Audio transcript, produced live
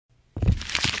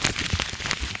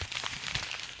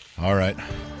All right,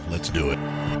 let's do it.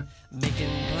 Making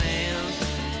plans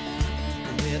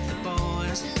with the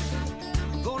boys.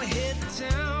 I'm gonna hit the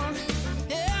town.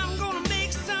 Yeah, I'm gonna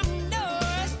make some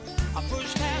noise. I'll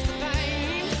push past the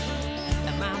pain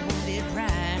and my wounded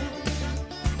pride.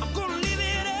 I'm gonna live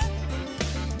it up.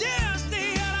 Yeah,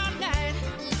 stay out all night.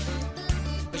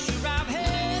 But sure I've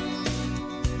had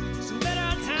some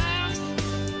better times.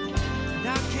 And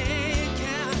I can't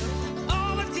count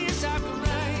all the tears I could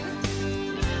write.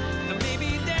 And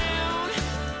maybe down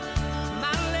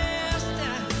my last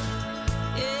night.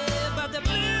 Yeah, but the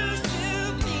blues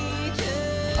to me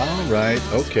just All right,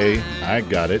 okay, I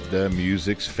got it. The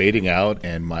music's fading out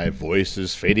and my voice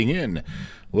is fading in.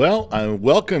 Well,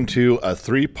 welcome to a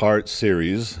three-part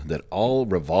series that all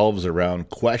revolves around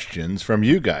questions from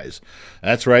you guys.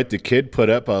 That's right, the kid put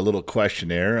up a little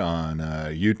questionnaire on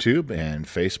YouTube and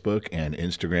Facebook and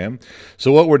Instagram.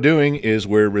 So what we're doing is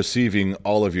we're receiving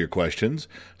all of your questions,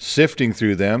 sifting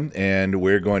through them, and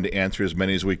we're going to answer as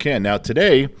many as we can. Now,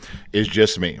 today is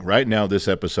just me. Right now, this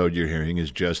episode you're hearing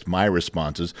is just my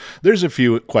responses. There's a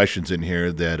few questions in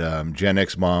here that Gen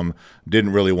X Mom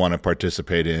didn't really want to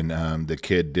participate in. The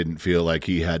kid didn't feel like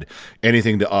he had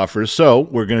anything to offer. So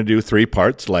we're going to do three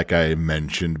parts, like I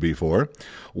mentioned before.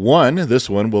 This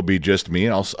one will be just me.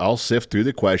 I'll sift through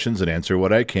the questions and answer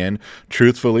what I can,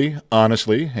 truthfully,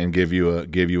 honestly, and give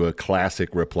you a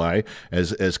classic reply,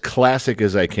 as classic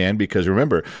as I can. Because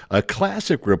remember, a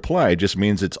classic reply just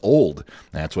means it's old.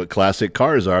 That's what classic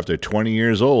cars are. If they're 20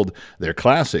 years old, they're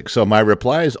classic. So my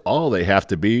replies, all they have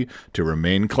to be to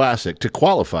remain classic, to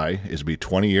qualify, is be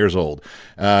 20 years old.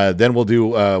 Then we'll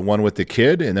do one with the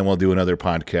kid, and then we'll do another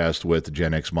podcast with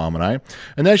Gen X Mom and I,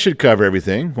 and that should cover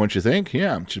everything. Don't you think?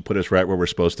 Yeah. Should put us right where we're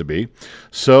supposed to be.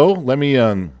 So let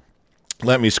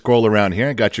me scroll around here.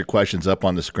 I got your questions up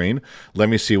on the screen. Let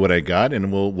me see what I got,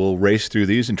 and we'll race through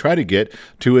these and try to get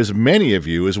to as many of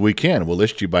you as we can. We'll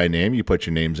list you by name. You put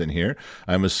your names in here.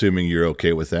 I'm assuming you're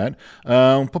okay with that.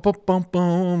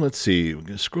 Let's see.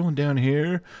 Scrolling down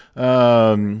here.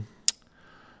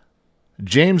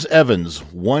 James Evans,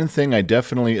 one thing I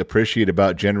definitely appreciate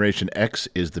about Generation X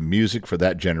is the music for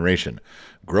that generation.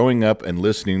 Growing up and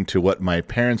listening to what my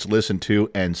parents listened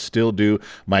to and still do,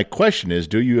 my question is,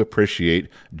 do you appreciate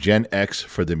Gen X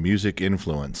for the music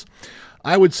influence?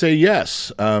 I would say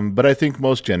yes, but I think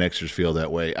most Gen Xers feel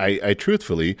that way. I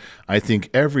truthfully, I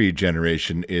think every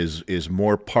generation is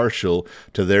more partial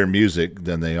to their music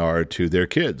than they are to their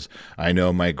kids. I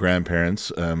know my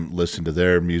grandparents listened to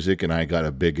their music, and I got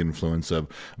a big influence of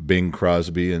Bing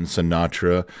Crosby and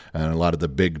Sinatra and a lot of the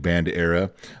big band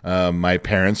era. My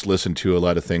parents listened to a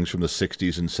lot of things from the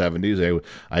 60s and 70s.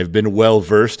 I've been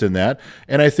well-versed in that,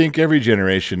 and I think every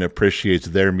generation appreciates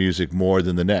their music more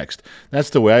than the next.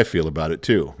 That's the way I feel about it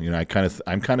too. You know,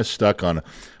 I'm kind of stuck on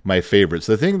my favorites.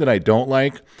 The thing that I don't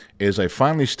like is I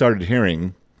finally started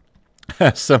hearing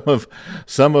some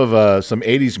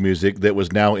 80s music that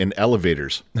was now in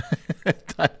elevators.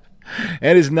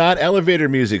 And it's not elevator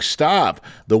music. Stop.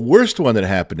 The worst one that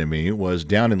happened to me was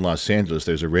down in Los Angeles.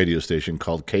 There's a radio station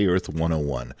called K-Earth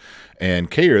 101.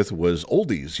 And K-Earth was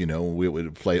oldies. You know, we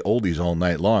would play oldies all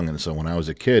night long. And so when I was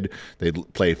a kid,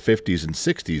 they'd play 50s and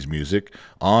 60s music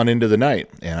on into the night.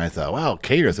 And I thought, wow,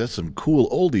 K-Earth, that's some cool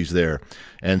oldies there.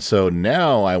 And so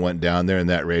now I went down there, and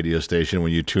that radio station,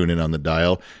 when you tune in on the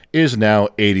dial, is now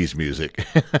 80s music.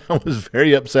 I was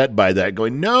very upset by that,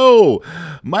 going, no,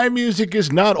 my music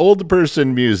is not old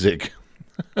person music.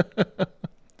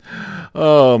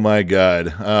 Oh, my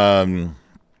God.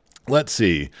 Let's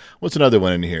see. What's another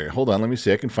one in here? Hold on. Let me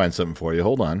see. I can find something for you.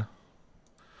 Hold on.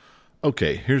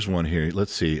 Okay, here's one here.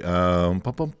 Let's see. Joe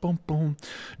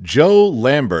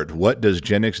Lambert. What does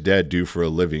Gen X Dad do for a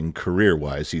living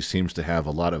career-wise? He seems to have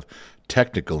a lot of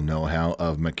technical know-how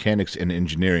of mechanics and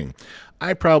engineering.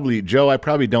 Joe, I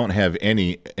probably don't have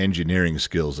any engineering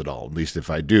skills at all. At least if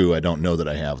I do, I don't know that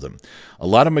I have them. A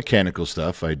lot of mechanical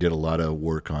stuff. I did a lot of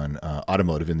work on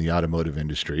automotive, in the automotive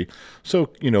industry.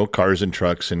 So, you know, cars and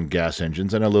trucks and gas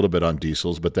engines, and a little bit on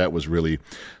diesels, but that was really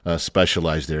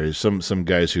specialized areas. Some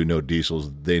guys who know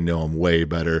diesels, they know them way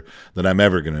better than I'm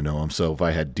ever going to know them. So if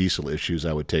I had diesel issues,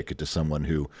 I would take it to someone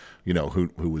who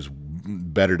was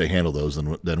better to handle those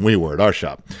than we were at our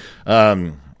shop.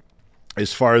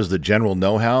 as far as the general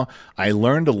know-how, I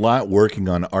learned a lot working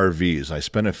on RVs. I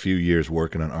spent a few years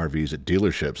working on RVs at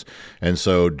dealerships. And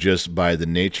so just by the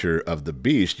nature of the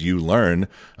beast, you learn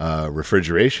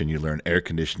refrigeration, you learn air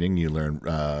conditioning, you learn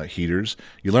heaters,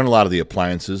 you learn a lot of the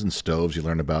appliances and stoves, you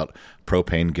learn about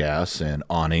propane gas and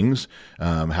awnings,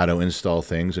 how to install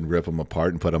things and rip them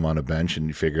apart and put them on a bench and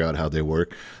you figure out how they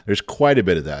work. There's quite a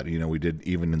bit of that. You know, we did,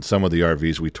 even in some of the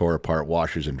RVs, we tore apart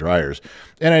washers and dryers.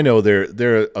 And I know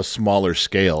they're a smaller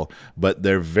scale, but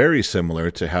they're very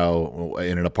similar to how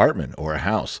in an apartment or a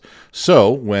house.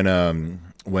 So when I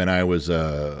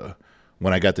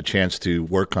got the chance to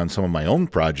work on some of my own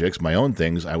projects, my own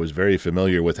things, I was very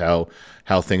familiar with how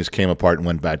things came apart and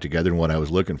went back together and what I was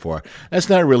looking for. That's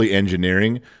not really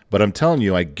engineering, but I'm telling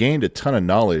you, I gained a ton of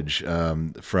knowledge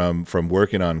from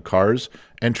working on cars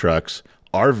and trucks,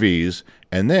 RVs,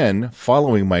 and then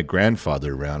following my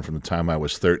grandfather around from the time I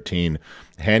was 13.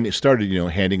 Started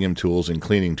handing him tools and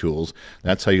cleaning tools.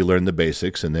 That's how you learn the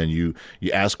basics, and then you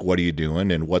ask, what are you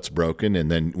doing and what's broken, and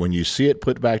then when you see it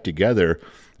put back together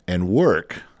and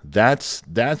work, that's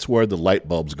where the light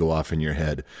bulbs go off in your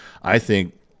head. I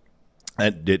think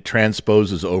it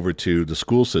transposes over to the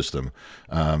school system.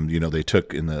 They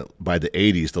took by the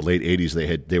 80s, the late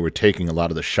 80s, they were taking a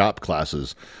lot of the shop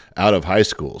classes out of high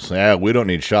schools. We don't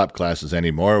need shop classes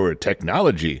anymore. We're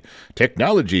technology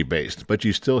based. But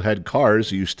you still had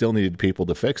cars. You still needed people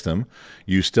to fix them.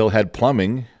 You still had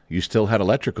plumbing. You still had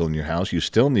electrical in your house. You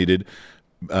still needed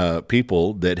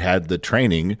people that had the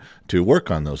training to work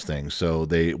on those things. So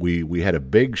we had a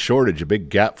big shortage, a big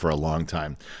gap for a long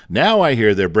time. Now I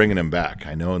hear they're bringing them back.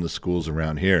 I know in the schools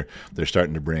around here, they're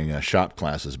starting to bring shop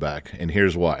classes back. And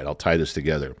here's why. I'll tie this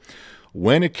together.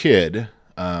 When a kid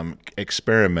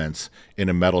experiments in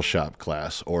a metal shop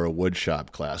class or a wood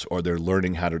shop class, or they're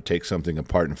learning how to take something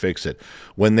apart and fix it,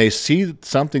 when they see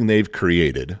something they've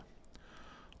created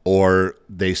or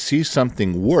they see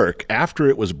something work after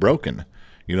it was broken,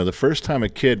 the first time a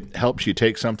kid helps you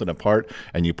take something apart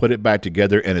and you put it back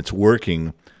together and it's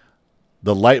working,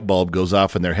 the light bulb goes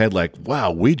off in their head like,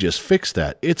 wow, we just fixed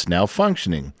that. It's now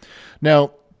functioning.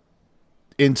 Now,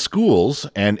 in schools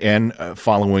and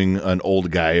following an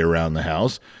old guy around the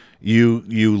house, you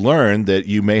learn that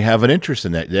you may have an interest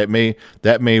in that.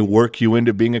 That may work you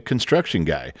into being a construction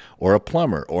guy or a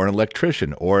plumber or an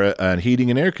electrician or a heating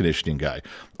and air conditioning guy.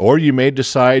 Or you may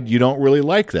decide you don't really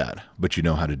like that, but you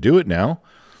know how to do it now.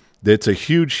 That's a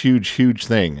huge, huge, huge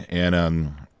thing.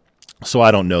 And so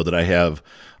I don't know that I have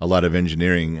a lot of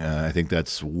engineering. I think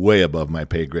that's way above my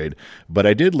pay grade. But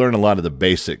I did learn a lot of the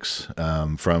basics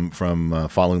from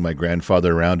following my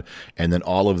grandfather around, and then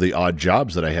all of the odd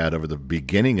jobs that I had over the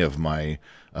beginning of my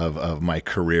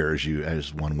career,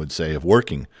 as one would say, of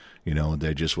working.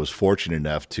 I just was fortunate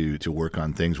enough to work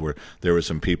on things where there were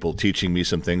some people teaching me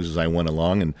some things as I went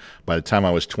along. And by the time I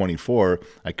was 24,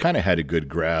 I kind of had a good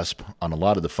grasp on a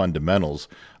lot of the fundamentals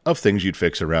of things you'd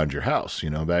fix around your house.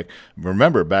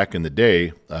 Remember back in the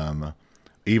day,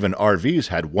 even RVs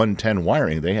had 110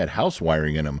 wiring. They had house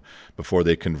wiring in them before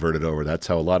they converted over. That's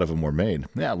how a lot of them were made.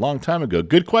 Yeah, a long time ago.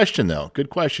 Good question, though.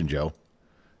 Good question, Joe.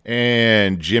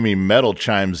 And Jimmy Metal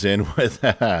chimes in with,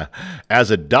 as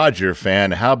a Dodger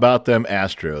fan, how about them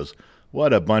Astros?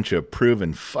 What a bunch of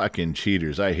proven fucking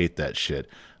cheaters. I hate that shit.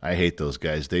 I hate those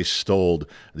guys. They stole.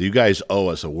 You guys owe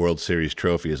us a World Series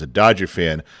trophy. As a Dodger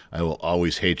fan, I will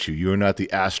always hate you. You are not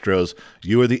the Astros.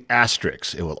 You are the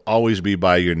Asterix. It will always be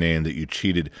by your name that you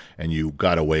cheated and you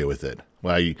got away with it.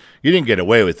 Well, you didn't get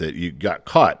away with it. You got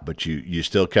caught, but you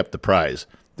still kept the prize.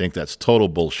 I think that's total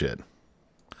bullshit.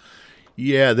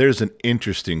 Yeah, there's an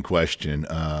interesting question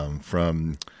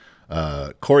from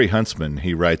Corey Huntsman.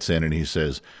 He writes in and he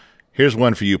says, here's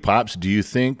one for you, Pops. Do you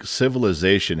think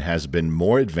civilization has been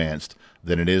more advanced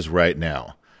than it is right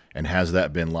now? And has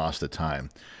that been lost to time?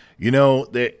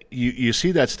 You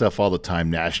see that stuff all the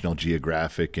time, National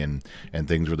Geographic and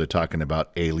things where they're talking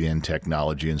about alien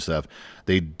technology and stuff.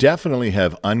 They definitely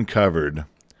have uncovered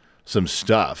some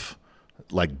stuff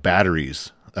like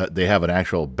batteries. They have an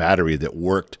actual battery that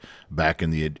worked back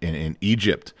in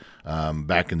Egypt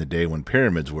back in the day when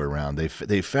pyramids were around.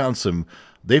 They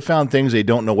found things they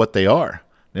don't know what they are.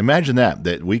 Imagine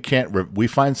that we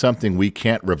find something we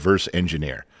can't reverse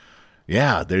engineer.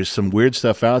 Yeah, there's some weird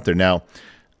stuff out there. Now,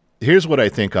 here's what I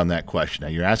think on that question. Now,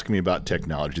 you're asking me about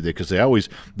technology because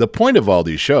the point of all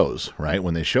these shows, right,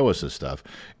 when they show us this stuff,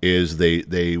 is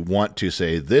they want to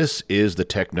say this is the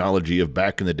technology of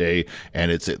back in the day,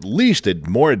 and it's at least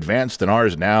more advanced than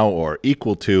ours now or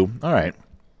equal to. All right.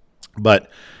 But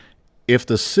if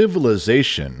the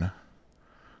civilization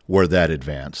were that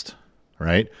advanced,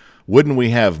 right, wouldn't we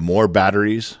have more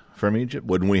batteries from Egypt?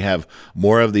 Wouldn't we have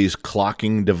more of these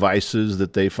clocking devices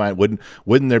that they find?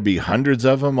 Wouldn't there be hundreds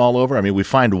of them all over? I mean, we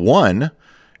find one.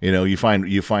 You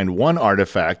find one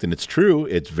artifact, and it's true.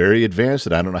 It's very advanced,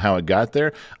 and I don't know how it got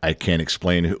there. I can't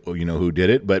explain who did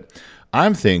it, but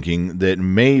I'm thinking that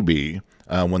maybe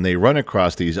when they run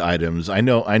across these items, I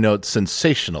know it's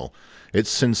sensational. It's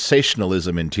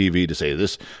sensationalism in TV to say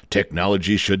this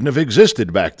technology shouldn't have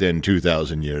existed back then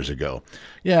 2,000 years ago.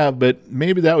 Yeah, but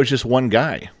maybe that was just one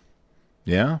guy.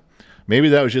 Yeah? Maybe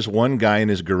that was just one guy in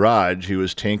his garage. He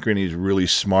was tinkering. He's really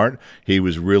smart. He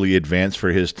was really advanced for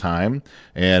his time.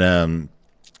 And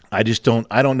I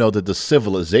don't know that the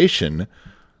civilization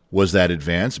was that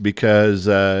advanced because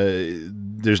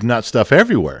there's not stuff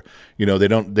everywhere. They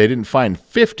didn't find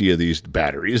 50 of these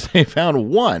batteries. They found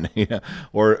one,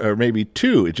 or maybe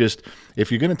two. It just,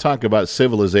 if you're going to talk about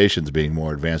civilizations being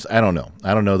more advanced, I don't know.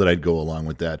 I don't know that I'd go along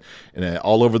with that. And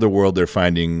all over the world, they're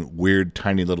finding weird,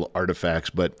 tiny little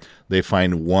artifacts, but they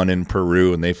find one in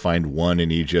Peru and they find one in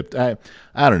Egypt. I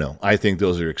don't know. I think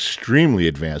those are extremely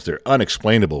advanced. They're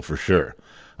unexplainable for sure.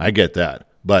 I get that.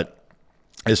 But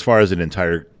as far as an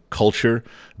entire culture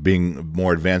being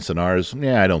more advanced than ours,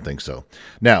 I don't think so.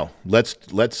 Now,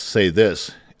 let's say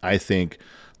this. I think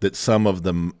that some of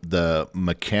the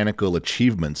mechanical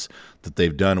achievements that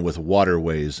they've done with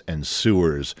waterways and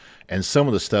sewers and some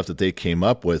of the stuff that they came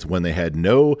up with when they had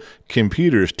no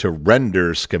computers to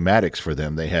render schematics for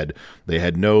them. They had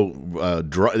no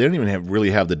they didn't even really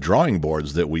have the drawing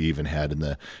boards that we even had in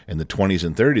the 20s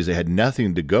and 30s. They had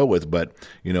nothing to go with but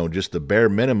just the bare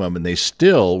minimum, and they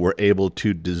still were able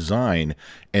to design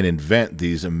and invent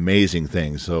these amazing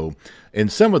things. So in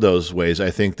some of those ways,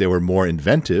 I think they were more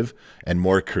inventive and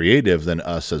more creative than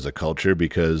us as a culture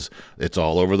because it's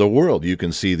all over the world. You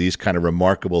can see these kind of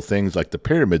remarkable things like the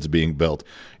pyramids being built,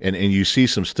 and you see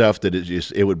some stuff that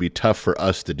it would be tough for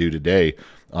us to do today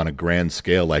on a grand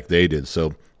scale like they did.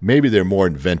 So maybe they're more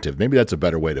inventive. Maybe that's a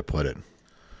better way to put it.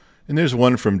 And there's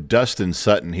one from Dustin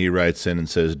Sutton. He writes in and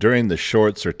says, during the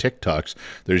shorts or TikToks,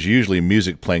 there's usually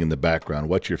music playing in the background.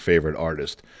 What's your favorite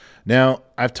artist? Now,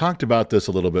 I've talked about this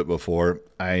a little bit before.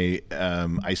 I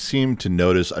seem to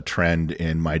notice a trend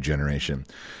in my generation.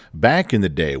 Back in the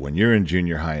day, when you're in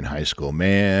junior high and high school,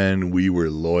 man, we were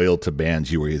loyal to bands.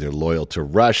 You were either loyal to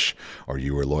Rush or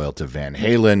you were loyal to Van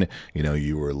Halen.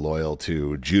 You were loyal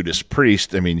to Judas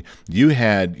Priest. I mean, you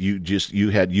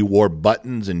wore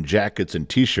buttons and jackets and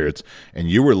T-shirts, and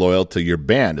you were loyal to your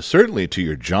band, certainly to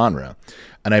your genre.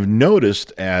 And I've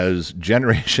noticed as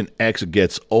Generation X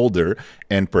gets older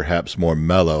and perhaps more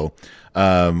mellow,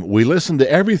 we listen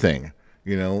to everything.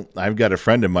 I've got a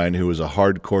friend of mine who is a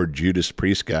hardcore Judas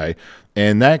Priest guy,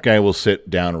 and that guy will sit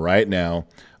down right now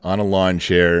on a lawn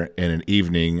chair in an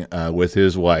evening with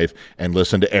his wife and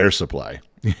listen to Air Supply.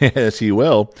 Yes, he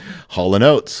will. Hall &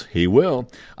 Oates, he will.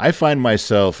 I find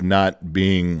myself not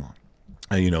being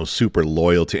super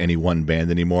loyal to any one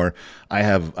band anymore. I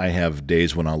have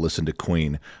days when I'll listen to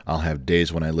Queen. I'll have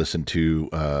days when I listen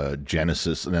to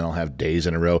Genesis, and then I'll have days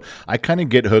in a row. I kind of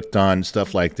get hooked on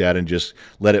stuff like that and just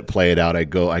let it play it out. I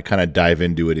kind of dive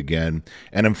into it again.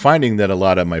 And I'm finding that a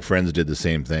lot of my friends did the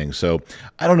same thing. So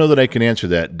I don't know that I can answer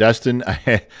that. Dustin,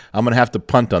 I'm going to have to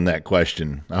punt on that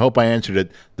question. I hope I answered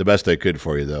it the best I could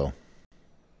for you, though.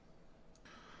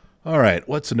 All right,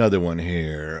 what's another one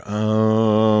here?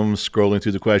 Scrolling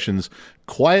through the questions.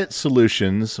 Quiet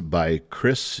Solutions by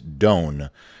Chris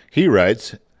Doan. He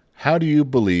writes, how do you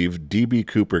believe D.B.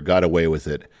 Cooper got away with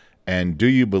it? And do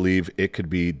you believe it could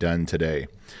be done today?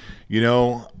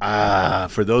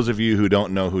 For those of you who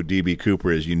don't know who D.B.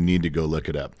 Cooper is, you need to go look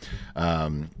it up.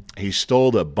 He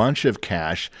stole a bunch of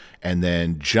cash and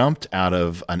then jumped out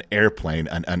of an airplane,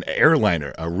 an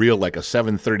airliner, like a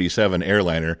 737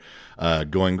 airliner,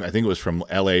 going, I think it was from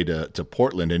L.A. to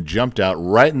Portland, and jumped out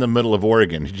right in the middle of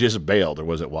Oregon. He just bailed, or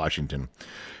was it Washington?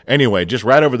 Anyway, just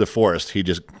right over the forest, he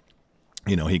just...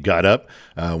 he got up,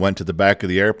 went to the back of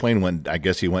the airplane,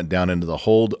 he went down into the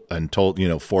hold and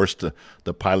forced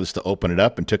the pilots to open it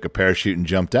up and took a parachute and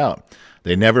jumped out.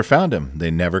 They never found him.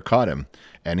 They never caught him.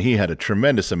 And he had a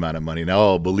tremendous amount of money.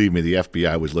 Now, believe me, the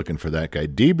FBI was looking for that guy.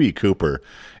 D.B. Cooper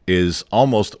is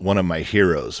almost one of my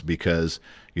heroes because,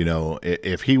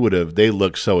 if he would have, they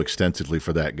looked so extensively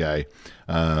for that guy.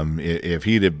 If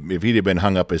he'd have been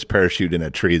hung up his parachute in a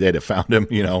tree, they'd have found him,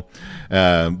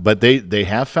 But they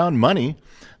have found money.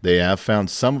 They have found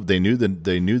some. They knew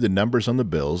the numbers on the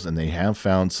bills, and they have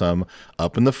found some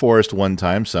up in the forest. One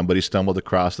time, somebody stumbled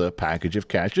across a package of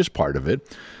cash, just part of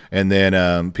it, and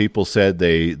then people said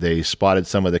they spotted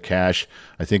some of the cash.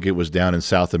 I think it was down in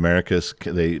South America.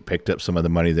 They picked up some of the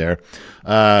money there.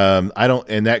 I don't,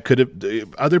 and that could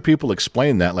have other people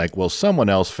explained that like, well, someone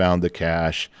else found the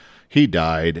cash. He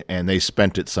died, and they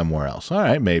spent it somewhere else. All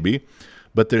right, maybe.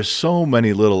 But there's so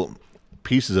many little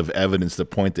pieces of evidence that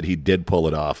point that he did pull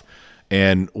it off.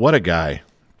 And what a guy.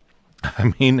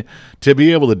 I mean, to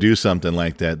be able to do something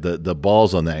like that, the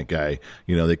balls on that guy,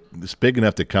 it's big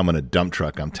enough to come in a dump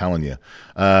truck, I'm telling you.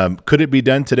 Could it be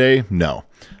done today? No.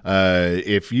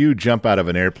 If you jump out of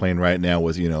an airplane right now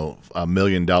with, $1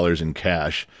 million in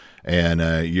cash,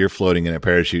 and you're floating in a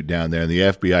parachute down there, and the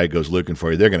FBI goes looking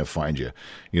for you, they're going to find you.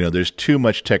 There's too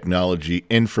much technology,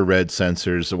 infrared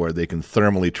sensors where they can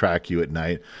thermally track you at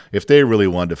night. If they really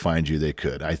wanted to find you, they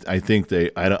could. I think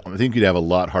you'd have a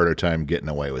lot harder time getting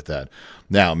away with that.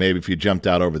 Now, maybe if you jumped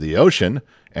out over the ocean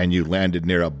and you landed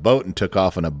near a boat and took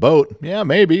off on a boat, yeah,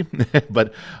 maybe.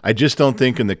 But I just don't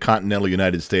think in the continental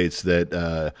United States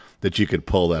that you could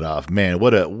pull that off. Man,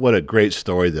 what a great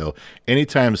story, though.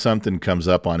 Anytime something comes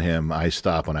up on him, I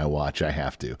stop and I watch. I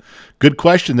have to. Good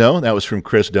question, though. That was from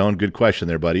Chris Doan. Good question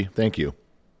there, buddy. Thank you.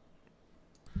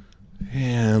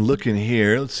 And looking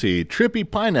here, let's see, Trippy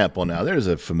Pineapple now. There's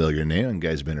a familiar name. The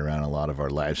guy's been around a lot of our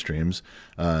live streams.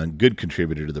 Good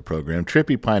contributor to the program.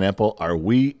 Trippy Pineapple, are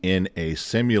we in a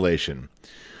simulation?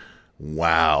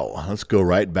 Wow. Let's go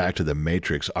right back to the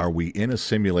Matrix. Are we in a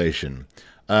simulation?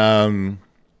 I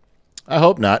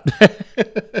hope not. I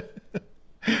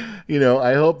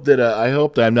hope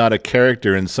that I'm not a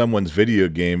character in someone's video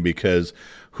game, because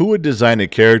who would design a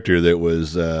character that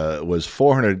was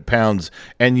 400 pounds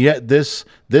and yet this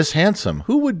handsome?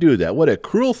 Who would do that? What a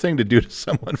cruel thing to do to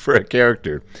someone for a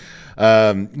character.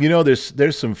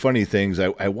 There's some funny things.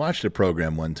 I watched a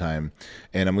program one time,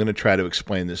 and I'm going to try to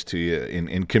explain this to you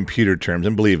in computer terms.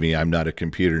 And believe me, I'm not a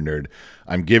computer nerd.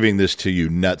 I'm giving this to you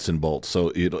nuts and bolts,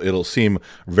 so it'll seem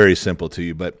very simple to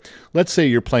you. But let's say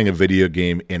you're playing a video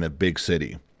game in a big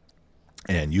city,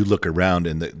 and you look around,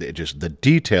 and the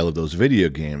detail of those video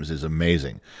games is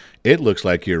amazing. It looks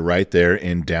like you're right there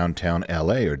in downtown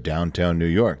LA or downtown New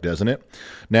York, doesn't it?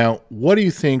 Now, what do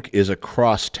you think is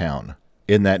across town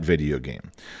in that video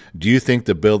game? Do you think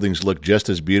the buildings look just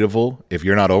as beautiful if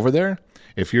you're not over there?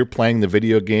 If you're playing the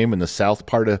video game in the south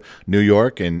part of New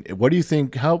York, and what do you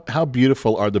think, how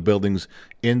beautiful are the buildings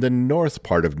in the north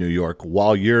part of New York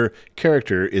while your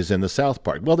character is in the south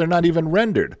part? Well, they're not even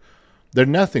rendered. They're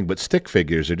nothing but stick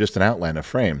figures. They're just an outline, a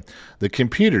frame. The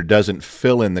computer doesn't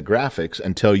fill in the graphics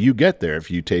until you get there. If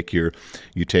you take your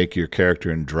character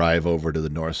and drive over to the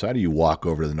north side, or you walk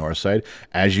over to the north side,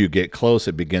 as you get close,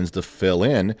 it begins to fill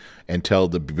in until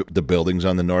the buildings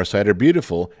on the north side are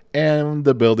beautiful and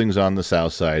the buildings on the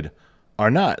south side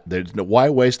are not. Why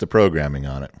waste the programming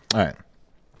on it? All right.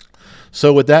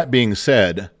 So with that being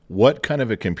said, what kind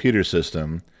of a computer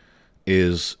system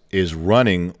is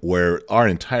running where our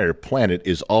entire planet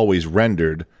is always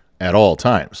rendered at all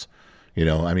times? I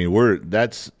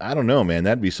don't know, man.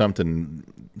 That'd be something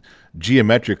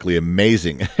geometrically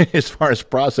amazing as far as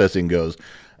processing goes.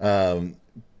 To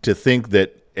think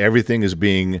that everything is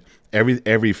being,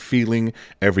 every feeling,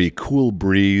 every cool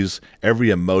breeze, every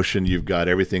emotion you've got,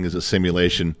 everything is a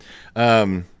simulation.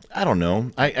 I don't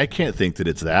know. I can't think that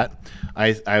it's that.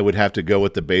 I would have to go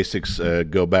with the basics,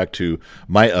 go back to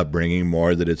my upbringing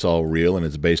more, that it's all real and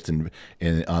it's based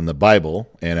on the Bible.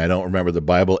 And I don't remember the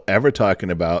Bible ever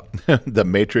talking about the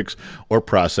Matrix or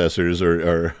processors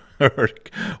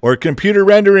or computer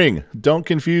rendering. Don't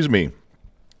confuse me.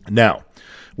 Now,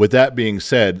 with that being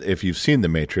said, if you've seen The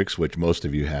Matrix, which most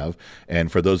of you have,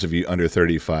 and for those of you under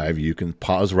 35, you can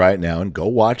pause right now and go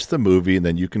watch the movie, and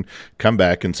then you can come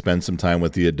back and spend some time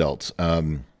with the adults.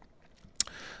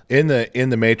 In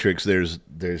the Matrix, there's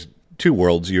two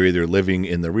worlds. You're either living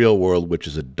in the real world, which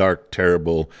is a dark,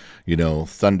 terrible,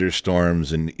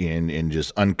 thunderstorms and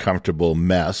just uncomfortable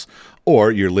mess,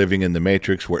 or you're living in the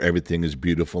Matrix where everything is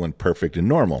beautiful and perfect and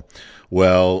normal.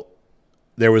 Well,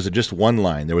 there was just one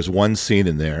line. There was one scene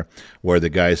in there where the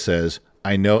guy says,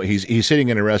 I know, he's sitting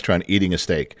in a restaurant eating a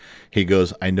steak. He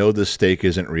goes, I know this steak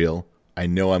isn't real. I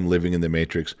know I'm living in the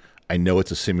Matrix. I know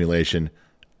it's a simulation,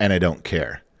 and I don't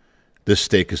care. This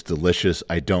steak is delicious.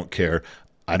 I don't care.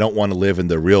 I don't want to live in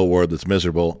the real world that's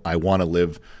miserable. I want to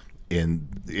live in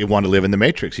the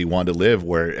Matrix. He wanted to live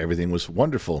where everything was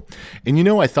wonderful. And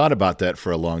I thought about that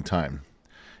for a long time.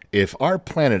 If our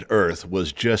planet Earth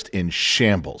was just in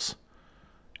shambles,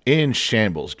 in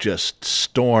shambles, just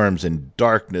storms and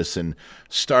darkness and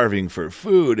starving for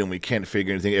food, and we can't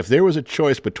figure anything. If there was a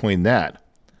choice between that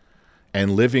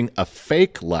and living a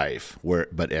fake life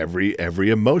but every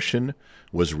emotion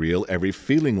was real, every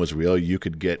feeling was real, you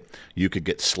could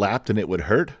get slapped and it would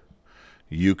hurt.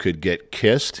 You could get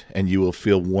kissed and you will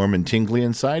feel warm and tingly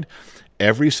inside.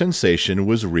 Every sensation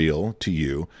was real to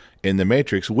you in the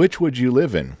Matrix. Which would you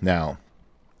live in? Now,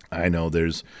 I know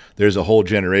there's a whole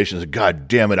generation that says, God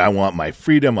damn it, I want my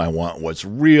freedom, I want what's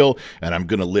real, and I'm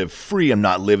going to live free. I'm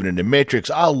not living in the Matrix.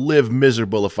 I'll live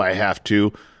miserable if I have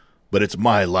to, but it's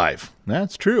my life.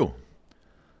 That's true.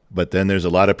 But then there's a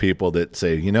lot of people that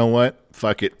say, you know what?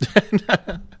 Fuck it.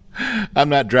 I'm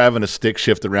not driving a stick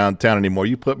shift around town anymore.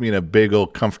 You put me in a big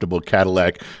old comfortable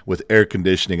Cadillac with air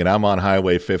conditioning and I'm on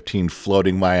Highway 15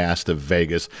 floating my ass to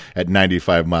Vegas at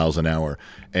 95 miles an hour.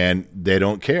 And they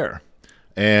don't care.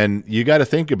 And you got to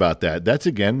think about that. That's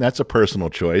a personal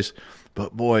choice.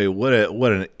 But boy, what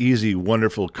an easy,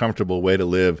 wonderful, comfortable way to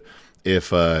live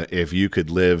if you could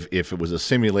live, if it was a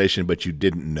simulation but you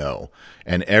didn't know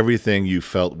and everything you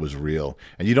felt was real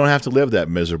and you don't have to live that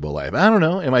miserable life. I don't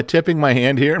know. Am I tipping my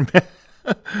hand here?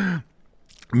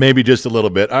 Maybe just a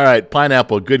little bit. All right,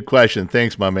 Pineapple, good question.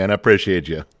 Thanks, my man. I appreciate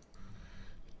you.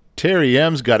 Terry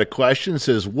M's got a question.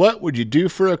 Says, what would you do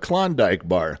for a Klondike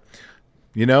bar?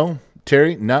 You know,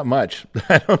 Terry, not much.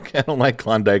 I don't like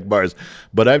Klondike bars,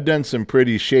 but I've done some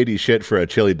pretty shady shit for a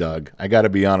chili dog. I got to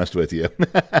be honest with you.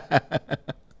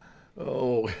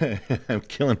 Oh, I'm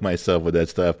killing myself with that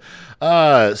stuff.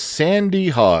 Sandy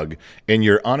Hogg, in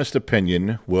your honest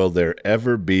opinion, will there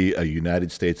ever be a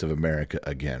United States of America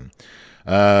again?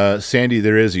 Sandy,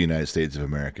 there is a United States of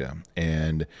America,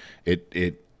 and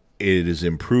it is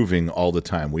improving all the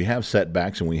time. We have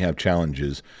setbacks and we have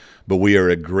challenges, but we are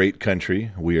a great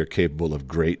country. We are capable of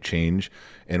great change,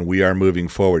 and we are moving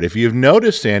forward. If you've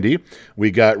noticed, Sandy, we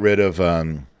got rid of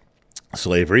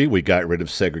slavery. We got rid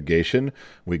of segregation.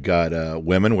 We got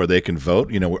women where they can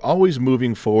vote. You know, we're always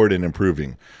moving forward and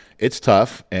improving. It's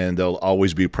tough, and there'll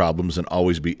always be problems and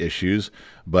always be issues,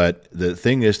 but the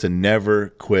thing is to never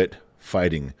quit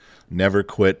fighting. Never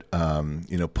quit,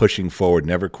 pushing forward.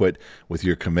 Never quit with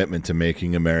your commitment to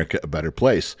making America a better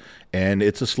place. And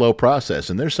it's a slow process.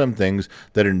 And there's some things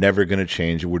that are never going to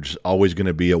change. We're just always going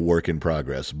to be a work in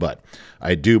progress. But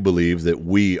I do believe that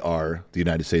we are the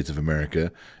United States of America,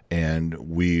 and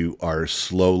we are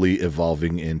slowly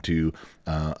evolving into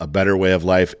a better way of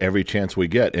life every chance we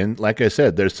get. And like I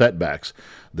said, there's setbacks.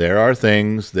 There are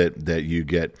things that you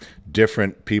get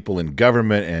different people in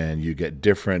government, and you get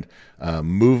different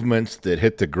movements that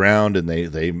hit the ground, and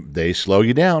they slow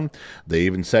you down. They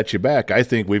even set you back. I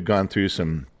think we've gone through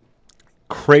some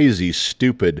crazy,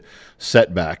 stupid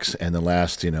setbacks in the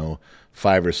last,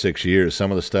 5 or 6 years.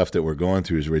 Some of the stuff that we're going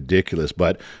through is ridiculous,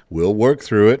 but we'll work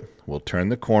through it. We'll turn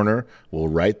the corner. We'll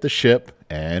right the ship,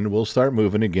 and we'll start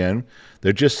moving again.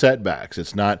 They're just setbacks.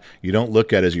 It's not, you don't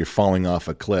look at it as you're falling off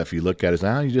a cliff. You look at it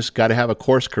as, you just got to have a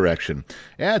course correction.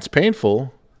 Yeah, it's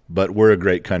painful, but we're a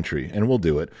great country, and we'll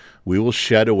do it. We will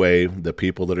shed away the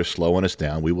people that are slowing us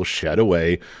down. We will shed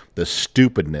away the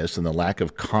stupidness and the lack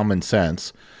of common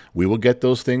sense. We will get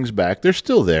those things back. They're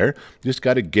still there. Just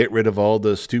got to get rid of all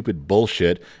the stupid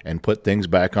bullshit and put things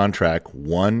back on track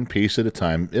one piece at a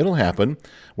time. It'll happen.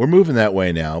 We're moving that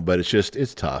way now, but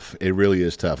it's tough. It really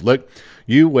is tough. Look,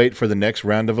 you wait for the next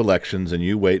round of elections, and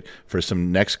you wait for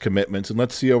some next commitments, and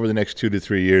let's see over the next 2 to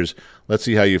 3 years, let's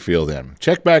see how you feel then.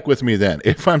 Check back with me then.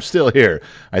 If I'm still here,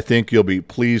 I think you'll be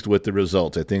pleased with the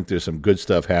results. I think there's some good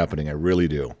stuff happening. I really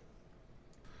do.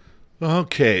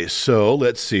 Okay, so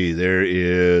let's see. There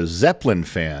is Zeppelin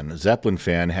Fan. Zeppelin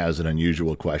Fan has an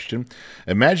unusual question.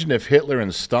 Imagine if Hitler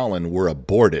and Stalin were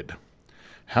aborted.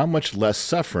 How much less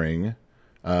suffering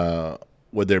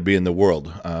would there be in the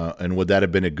world? And would that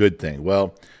have been a good thing?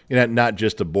 Well, not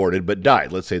just aborted, but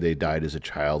died. Let's say they died as a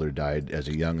child or died as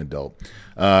a young adult.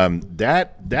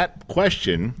 That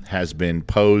question has been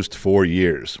posed for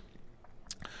years.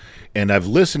 And I've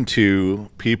listened to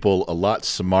people a lot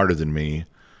smarter than me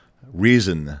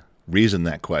reason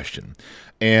that question.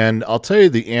 And I'll tell you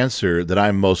the answer that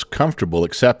I'm most comfortable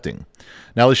accepting.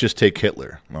 Now let's just take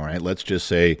Hitler, all right? Let's just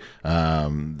say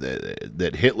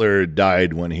that Hitler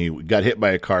died when he got hit by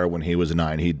a car when he was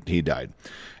 9. He died.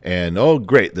 And, oh,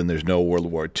 great, then there's no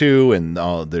World War II, and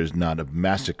there's not a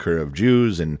massacre of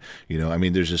Jews. And,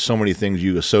 there's just so many things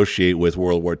you associate with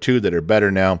World War II that are better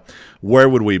now. Where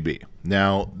would we be?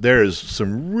 Now, there's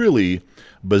some really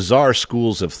bizarre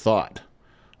schools of thought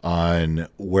on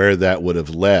where that would have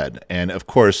led. And, of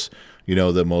course,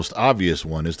 the most obvious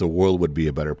one is the world would be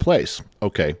a better place.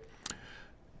 Okay.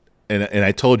 and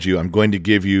I told you I'm going to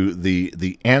give you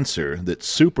the answer that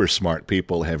super smart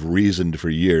people have reasoned for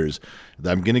years.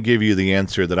 I'm going to give you the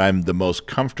answer that I'm the most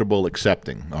comfortable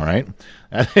accepting. All right,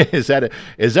 is that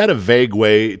a vague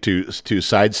way to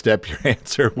sidestep your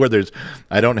answer? Where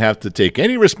I don't have to take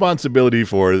any responsibility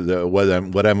for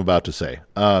what I'm about to say.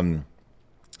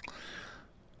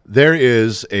 There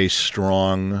is a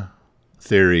strong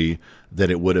theory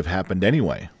that it would have happened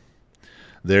anyway.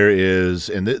 There's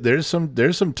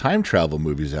some time travel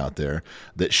movies out there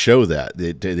that show that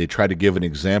they try to give an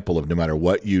example of no matter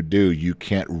what you do, you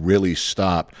can't really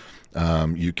stop.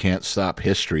 You can't stop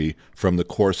history from the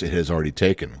course it has already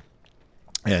taken,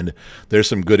 and there's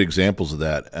some good examples of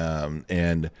that.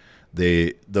 And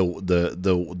the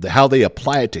how they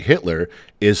apply it to Hitler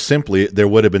is simply there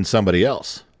would have been somebody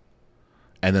else.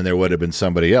 And then there would have been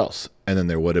somebody else, and then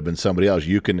there would have been somebody else.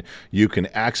 You can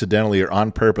accidentally or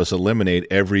on purpose eliminate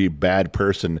every bad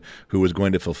person who was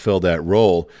going to fulfill that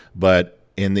role, but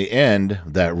in the end,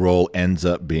 that role ends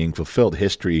up being fulfilled.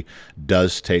 History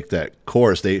does take that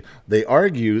course. They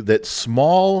argue that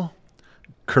small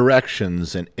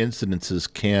corrections and incidences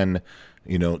can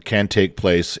take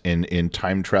place in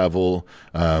time travel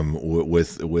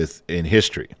in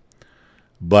history,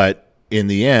 but in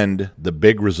the end, the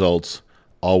big results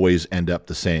always end up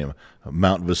the same.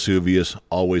 Mount Vesuvius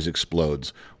always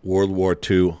explodes. World War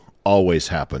II always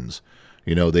happens.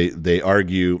 They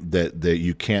argue that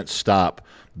you can't stop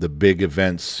the big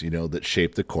events, that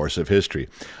shape the course of history.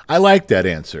 I like that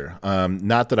answer.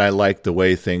 Not that I like the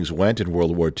way things went in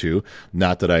World War II,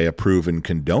 not that I approve and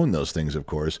condone those things, of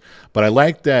course, but I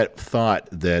like that thought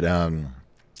that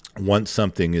once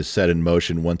something is set in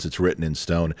motion, once it's written in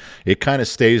stone, it kind of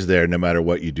stays there no matter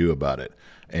what you do about it.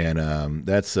 And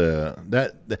that's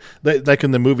like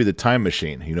in the movie The Time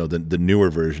Machine, the newer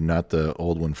version, not the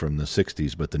old one from the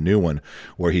 60s, but the new one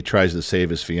where he tries to save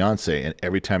his fiance, and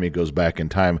every time he goes back in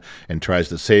time and tries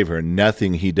to save her,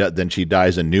 nothing he does, then she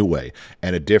dies a new way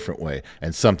and a different way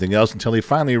and something else until he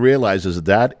finally realizes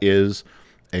that is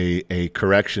a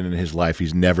correction in his life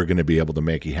he's never going to be able to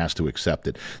make. He has to accept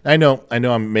it. I know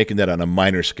I'm making that on a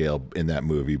minor scale in that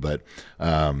movie, but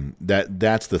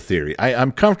that's the theory.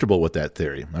 I'm comfortable with that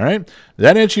theory. All right? Did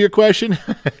that answer your question?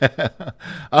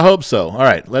 I hope so. All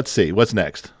right, let's see. What's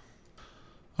next?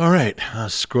 All right,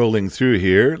 scrolling through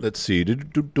here. Let's see.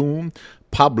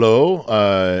 Pablo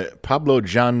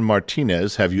John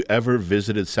Martinez, have you ever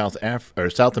visited South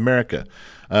America?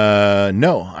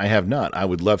 No, I have not. I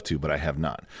would love to, but I have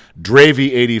not.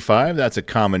 Dravy85, that's a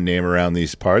common name around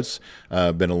these parts.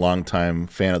 Been a long time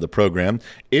fan of the program.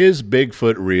 Is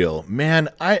Bigfoot real? Man,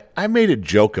 I made a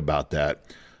joke about that.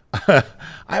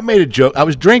 I made a joke. I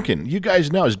was drinking. You guys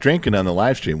know I was drinking on the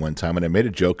live stream one time, and I made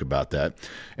a joke about that.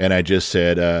 And I just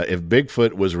said, if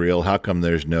Bigfoot was real, how come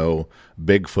there's no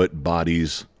Bigfoot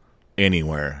bodies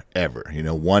anywhere ever?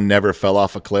 One never fell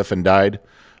off a cliff and died.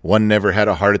 One never had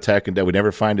a heart attack and died. We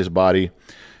never find his body.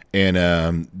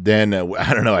 And then,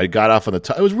 I don't know, I got off on the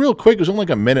top. It was real quick. It was only like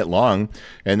a minute long.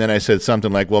 And then I said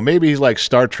something like, well, maybe he's like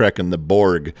Star Trek and the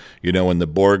Borg. When the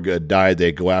Borg die,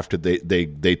 they go after,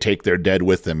 they take their dead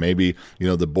with them. Maybe,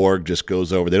 the Borg just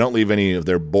goes over. They don't leave any of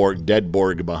their dead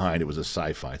Borg behind. It was a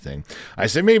sci-fi thing. I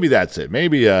said, maybe that's it.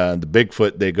 Maybe the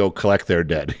Bigfoot, they go collect their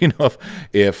dead.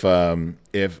 If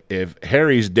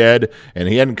Harry's dead and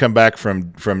he hadn't come back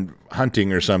from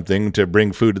hunting or something to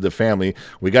bring food to the family,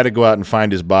 we got to go out and find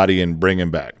his body and bring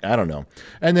him back. I don't know.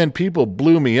 And then people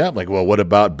blew me up like, well, what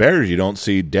about bears? You don't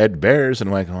see dead bears. And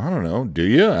I'm like, well, I don't know. Do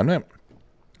you?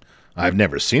 I've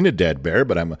never seen a dead bear,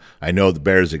 but I know the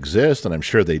bears exist and I'm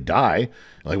sure they die.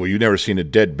 Like, well, you've never seen a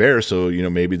dead bear, so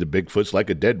maybe the Bigfoot's like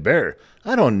a dead bear.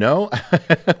 I don't know.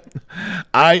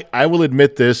 I will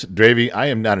admit this, Dravy, I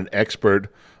am not an expert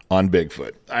on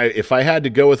Bigfoot. If I had to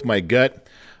go with my gut,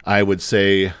 I would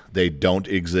say they don't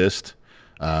exist.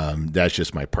 That's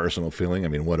just my personal feeling. I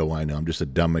mean, what do I know? I'm just a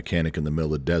dumb mechanic in the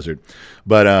middle of the desert.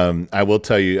 But I will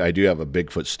tell you, I do have a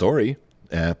Bigfoot story,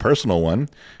 a personal one.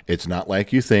 It's not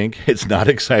like you think. It's not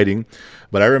exciting.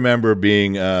 But I remember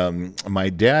being, my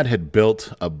dad had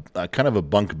built a kind of a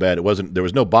bunk bed. There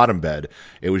was no bottom bed.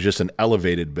 It was just an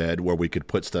elevated bed where we could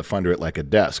put stuff under it like a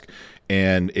desk.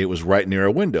 And it was right near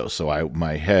a window. So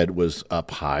my head was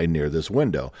up high near this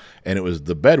window. And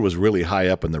the bed was really high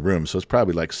up in the room. So it's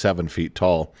probably like 7 feet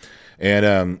tall.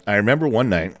 And I remember one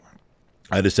night,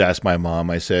 I just asked my mom,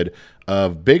 I said,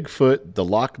 of Bigfoot, the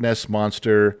Loch Ness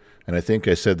Monster, and I think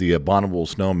I said the Abominable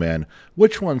Snowman,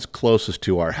 which one's closest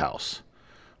to our house?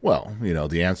 Well,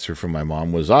 the answer from my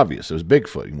mom was obvious. It was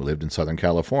Bigfoot. We lived in Southern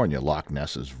California. Loch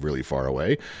Ness is really far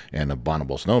away, and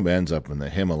abominable snowman's up in the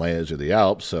Himalayas or the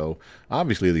Alps. So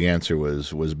obviously the answer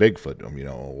was Bigfoot,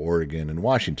 Oregon and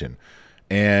Washington.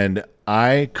 And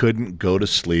I couldn't go to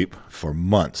sleep for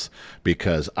months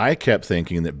because I kept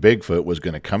thinking that Bigfoot was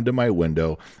going to come to my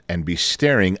window and be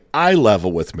staring eye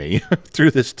level with me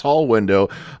through this tall window.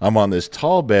 I'm on this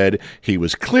tall bed. He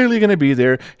was clearly going to be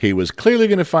there. He was clearly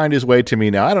going to find his way to me.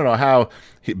 Now, I don't know how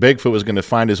Bigfoot was going to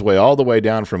find his way all the way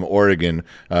down from Oregon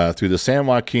through the San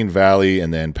Joaquin Valley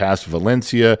and then past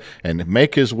Valencia and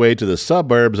make his way to the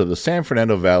suburbs of the San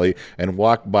Fernando Valley and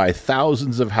walk by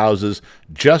thousands of houses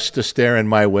just to stare in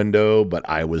my window. But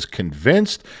I was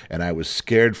convinced and I was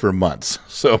scared for months.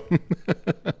 So,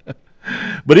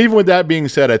 but even with that being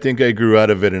said, I think I grew out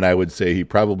of it, and I would say he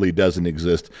probably doesn't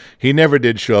exist. He never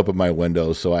did show up at my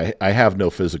window, so I have no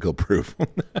physical proof.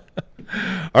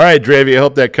 All right, Dravy, I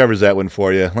hope that covers that one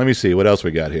for you. Let me see. What else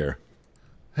we got here?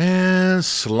 And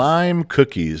Slime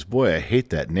Cookies. Boy, I hate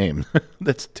that name.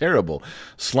 That's terrible.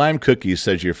 Slime Cookies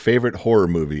says your favorite horror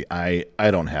movie. I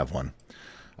don't have one.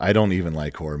 I don't even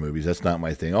like horror movies. That's not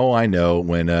my thing. Oh, I know.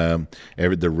 When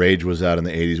the rage was out in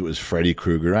the 80s, it was Freddy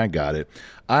Krueger. I got it.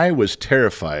 I was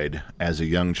terrified as a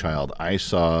young child. I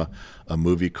saw a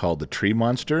movie called The Tree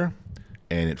Monster,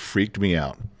 and it freaked me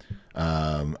out.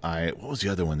 What was the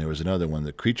other one? There was another one.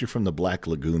 The Creature from the Black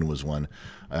Lagoon was one.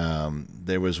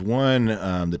 There was one,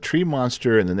 The Tree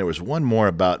Monster, and then there was one more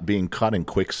about being caught in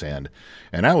quicksand.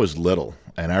 And I was little,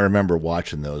 and I remember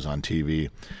watching those on TV,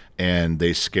 and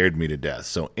they scared me to death.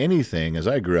 So anything, as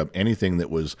I grew up, anything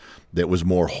that was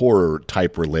more horror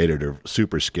type related or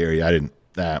super scary, I didn't,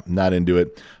 not into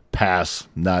it. Pass,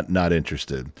 not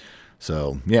interested.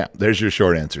 So yeah, there's your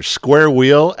short answer. Square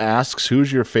Wheel asks,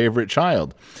 who's your favorite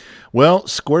child? Well,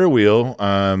 Square Wheel,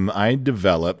 I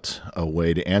developed a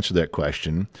way to answer that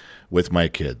question with my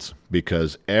kids,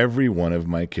 because every one of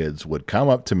my kids would come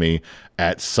up to me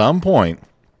at some point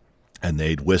and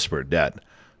they'd whisper, Dad,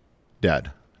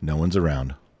 no one's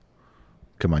around.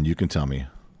 Come on, you can tell me.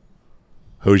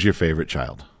 Who's your favorite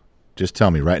child? Just tell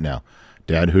me right now.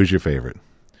 Dad, who's your favorite?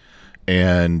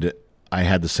 And I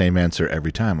had the same answer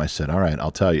every time. I said, all right, I'll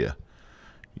tell you.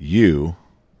 You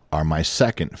are my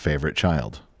second favorite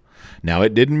child. Now,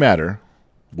 it didn't matter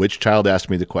which child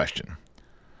asked me the question.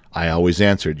 I always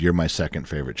answered, you're my second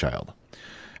favorite child.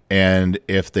 And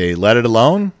if they let it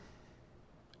alone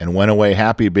and went away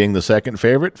happy being the second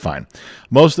favorite, fine.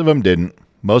 Most of them didn't.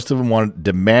 Most of them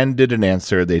demanded an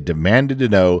answer. They demanded to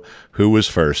know who was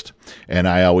first, and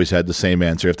I always had the same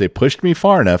answer. If they pushed me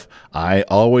far enough, I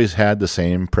always had the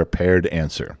same prepared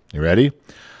answer. You ready?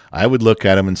 I would look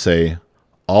at them and say,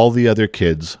 all the other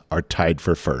kids are tied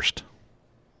for first,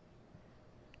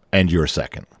 and you're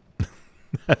second.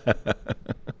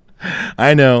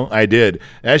 I know, I did.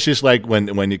 That's just like when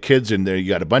your kids are in there, you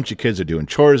got a bunch of kids that are doing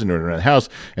chores and they're around the house,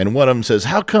 and one of them says,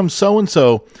 how come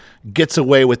so-and-so gets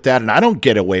away with that and I don't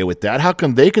get away with that? How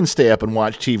come they can stay up and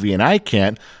watch TV and I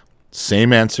can't?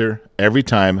 Same answer every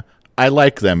time. I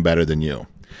like them better than you.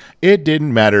 It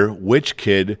didn't matter which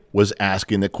kid was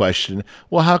asking the question,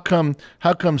 well, how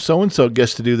come so-and-so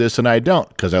gets to do this and I don't?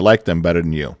 Because I like them better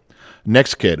than you.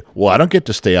 Next kid, well, I don't get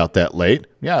to stay out that late.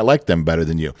 Yeah, I like them better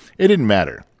than you. It didn't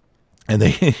matter. And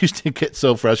they used to get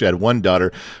so frustrated. I had one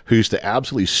daughter who used to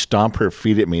absolutely stomp her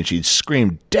feet at me, and she'd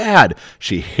scream, Dad!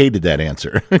 She hated that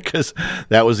answer because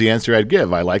that was the answer I'd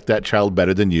give. I like that child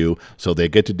better than you, so they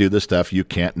get to do the stuff you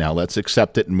can't. Now let's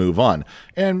accept it and move on.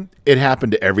 And it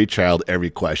happened to every child,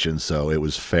 every question, so it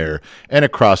was fair and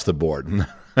across the board.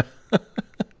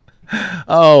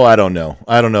 Oh, I don't know.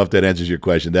 I don't know if that answers your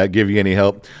question. Did that give you any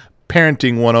help?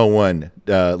 Parenting 101.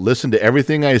 Listen to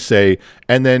everything I say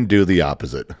and then do the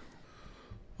opposite.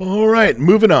 All right,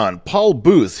 moving on. Paul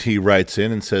Booth, he writes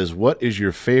in and says, what is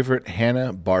your favorite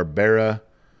Hanna-Barbera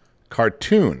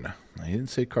cartoon? He didn't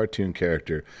say cartoon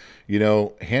character. You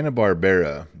know,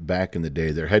 Hanna-Barbera, back in the day,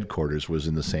 their headquarters was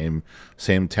in the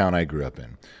same town I grew up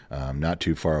in, not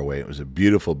too far away. It was a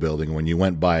beautiful building. When you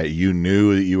went by it, you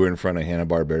knew that you were in front of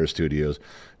Hanna-Barbera Studios.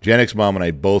 Janek's mom and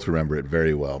I both remember it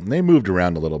very well. And they moved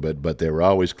around a little bit, but they were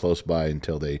always close by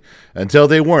until they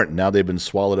weren't. Now they've been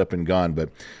swallowed up and gone. But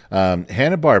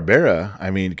Hanna-Barbera, I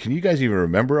mean, can you guys even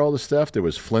remember all the stuff? There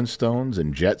was Flintstones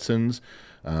and Jetsons.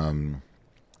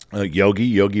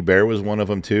 Yogi Bear was one of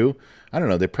them too. I don't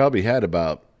know. They probably had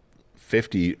about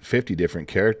 50 different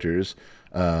characters.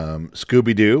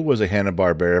 Scooby-Doo was a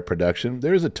Hanna-Barbera production.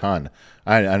 There's a ton.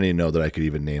 I didn't even know that I could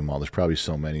even name all. There's probably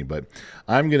so many, but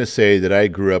I'm going to say that I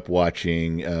grew up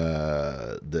watching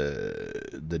the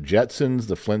Jetsons,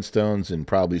 the Flintstones, and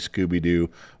probably Scooby-Doo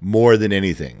more than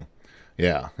anything.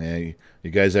 Yeah.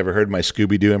 You guys ever heard my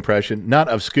Scooby-Doo impression? Not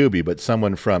of Scooby, but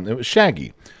someone from, it was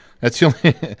Shaggy. That's the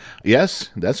only,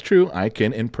 yes, that's true. I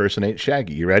can impersonate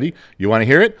Shaggy. You ready? You want to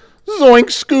hear it? Zoink,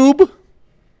 Scoob.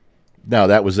 No,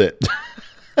 that was it.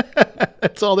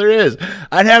 That's all there is.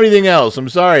 I didn't have anything else. I'm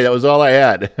sorry. That was all I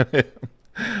had.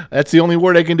 That's the only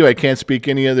word I can do. I can't speak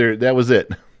any other. That was it.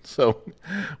 So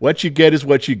what you get is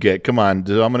what you get. Come on. I'm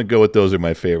going to go with those are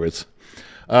my favorites.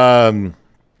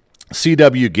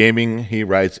 CW Gaming, he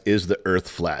writes, is the earth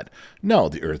flat? No,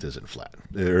 the earth isn't flat.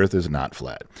 The earth is not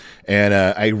flat. And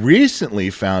I recently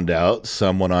found out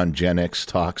someone on Gen X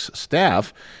Talks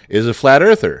staff is a flat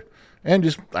earther. And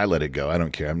just, I let it go. I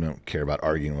don't care. I don't care about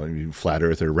arguing whether you flat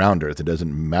earth or round earth. It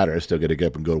doesn't matter. I still got to get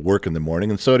up and go to work in the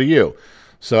morning, and so do you.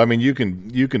 So, I mean, you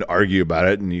can argue about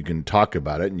it, and you can talk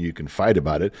about it, and you can fight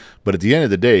about it. But at the end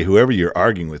of the day, whoever you're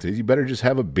arguing with, you better just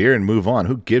have a beer and move on.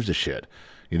 Who gives a shit?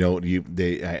 You know,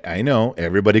 I know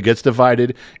everybody gets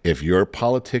divided. If your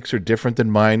politics are different than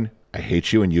mine, I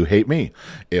hate you and you hate me.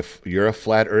 If you're a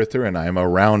flat earther and I'm a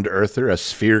round earther, a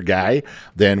sphere guy,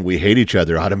 then we hate each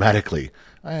other automatically.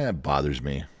 That bothers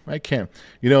me. I can't.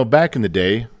 You know, back in the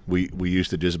day, we used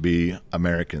to just be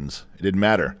Americans. It didn't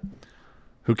matter.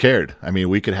 Who cared? I mean,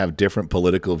 we could have different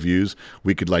political views.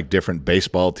 We could like different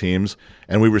baseball teams,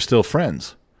 and we were still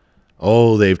friends.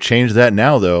 Oh, they've changed that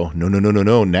now, though.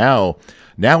 No.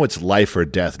 Now it's life or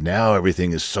death. Now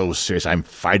everything is so serious. I'm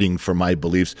fighting for my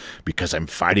beliefs because I'm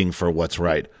fighting for what's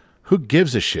right. Who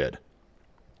gives a shit?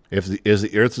 If the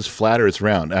earth is flat or it's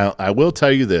round. Now, I will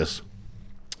tell you this.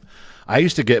 I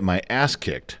used to get my ass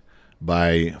kicked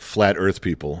by flat earth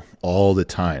people all the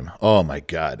time. Oh, my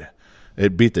God.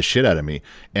 It beat the shit out of me.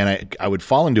 And I would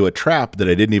fall into a trap that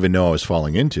I didn't even know I was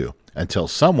falling into until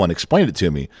someone explained it to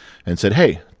me and said,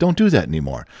 hey, don't do that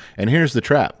anymore. And here's the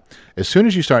trap. As soon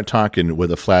as you start talking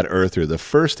with a flat earther, the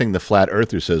first thing the flat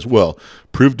earther says, well,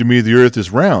 prove to me the earth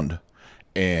is round.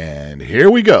 And here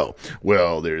we go.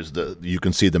 Well, you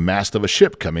can see the mast of a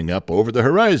ship coming up over the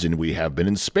horizon. We have been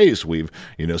in space.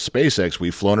 SpaceX,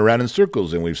 we've flown around in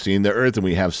circles and we've seen the earth and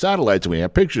we have satellites and we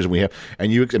have pictures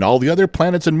and all the other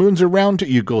planets and moons around.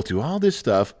 You go through all this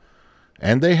stuff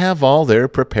and they have all their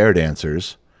prepared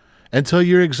answers until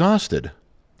you're exhausted.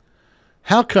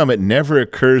 How come it never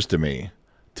occurs to me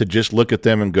to just look at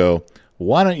them and go,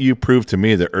 why don't you prove to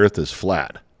me the earth is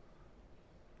flat?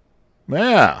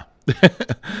 Yeah.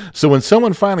 So when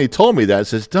someone finally told me that, it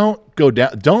says, don't go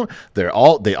down, they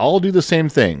all do the same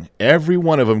thing. Every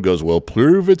one of them goes, well,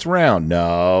 prove it's round.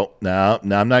 No,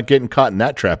 I'm not getting caught in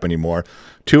that trap anymore.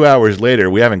 2 hours later,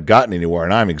 we haven't gotten anywhere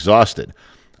and I'm exhausted.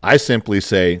 I simply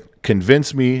say,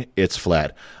 convince me it's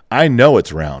flat. I know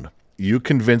it's round. You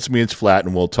convince me it's flat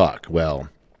and we'll talk. Well,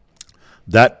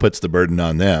 that puts the burden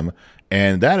on them.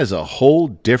 And that is a whole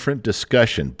different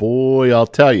discussion. Boy, I'll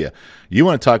tell you. You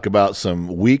want to talk about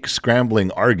some weak,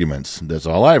 scrambling arguments. That's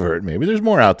all I've heard. Maybe there's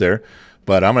more out there.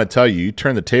 But I'm going to tell you, you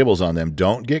turn the tables on them.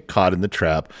 Don't get caught in the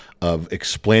trap of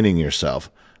explaining yourself.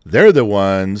 They're the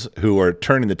ones who are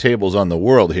turning the tables on the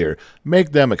world here.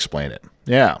 Make them explain it.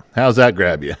 Yeah, how's that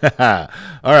grab you? All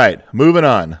right, moving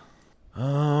on.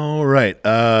 All right,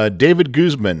 David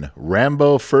Guzman,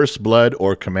 Rambo, First Blood,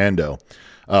 or Commando?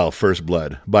 Oh, First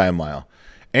Blood, by a mile.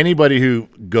 Anybody who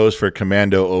goes for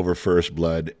Commando over First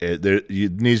Blood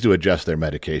needs to adjust their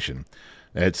medication.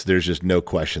 There's just no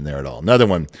question there at all. Another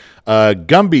one,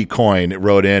 Gumby Coin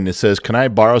wrote in. It says, can I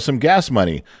borrow some gas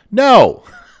money? No.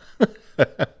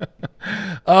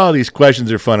 Oh, these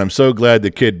questions are fun. I'm so glad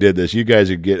the kid did this. You guys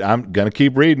I'm going to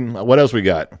keep reading. What else we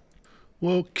got?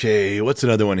 Okay, what's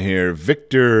another one here?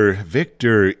 Victor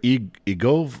Egoville.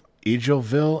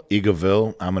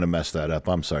 I'm going to mess that up.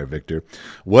 I'm sorry, Victor.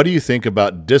 What do you think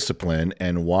about discipline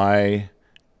and why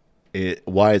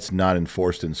it's not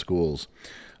enforced in schools?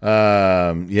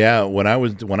 Yeah, when I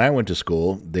went to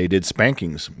school, they did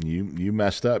spankings. You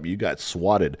messed up. You got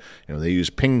swatted. They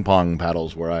used ping pong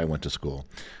paddles where I went to school.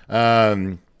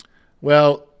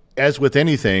 Well, as with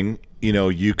anything,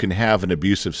 you can have an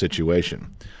abusive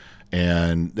situation.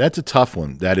 And that's a tough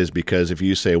one. That is because if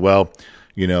you say, well,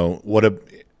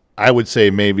 I would say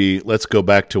maybe let's go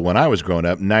back to when I was growing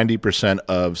up. 90%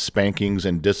 of spankings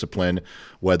and discipline,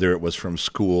 whether it was from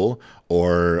school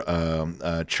or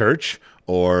church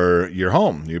or your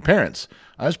home, your parents,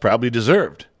 I was probably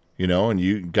deserved. And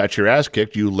you got your ass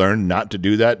kicked. You learned not to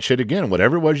do that shit again.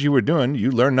 Whatever it was you were doing,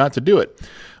 you learned not to do it.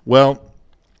 Well,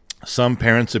 some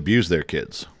parents abuse their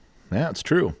kids. Yeah, it's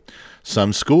true.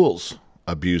 Some schools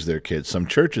abuse their kids. Some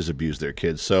churches abuse their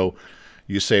kids. So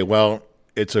you say, well,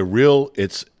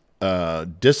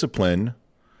 discipline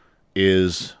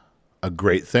is a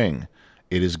great thing.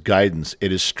 It is guidance.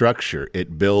 It is structure.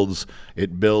 It builds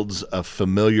a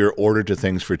familiar order to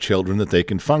things for children that they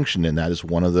can function in. That is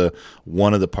one of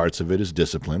the parts of it is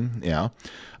discipline. Yeah,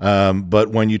 but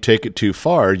when you take it too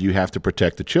far, you have to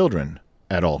protect the children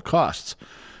at all costs.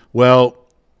 Well,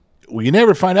 you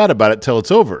never find out about it till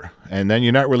it's over, and then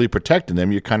you're not really protecting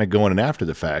them. You're kind of going in after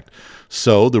the fact.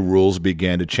 So the rules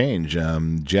began to change.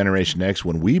 Generation X,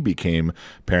 when we became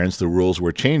parents, the rules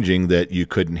were changing that you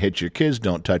couldn't hit your kids,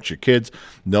 don't touch your kids,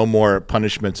 no more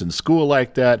punishments in school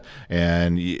like that,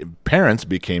 and parents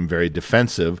became very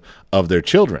defensive of their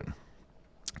children.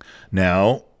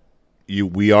 Now,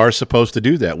 we are supposed to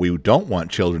do that. We don't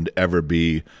want children to ever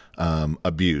be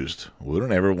abused. We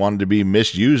don't ever want them to be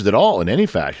misused at all in any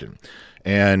fashion.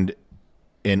 And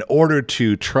in order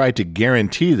to try to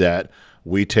guarantee that,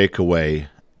 we take away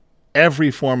every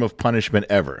form of punishment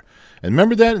ever. And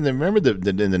remember that? And remember in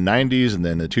the 90s and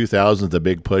then the 2000s, the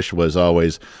big push was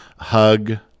always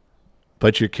hug,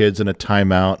 put your kids in a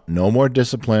timeout, no more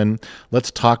discipline.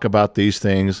 Let's talk about these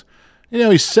things.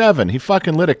 He's 7. He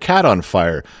fucking lit a cat on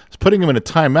fire. It's putting him in a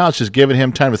timeout. It's just giving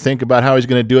him time to think about how he's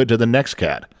going to do it to the next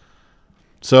cat.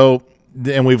 So,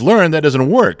 and we've learned that doesn't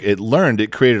work.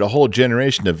 It created a whole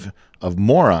generation of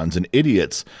morons and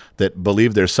idiots that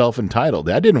believe they're self-entitled.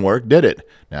 That didn't work, did it?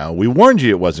 Now, we warned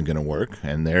you it wasn't going to work,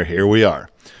 and here we are.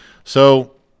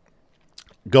 So,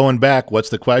 going back, what's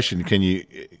the question?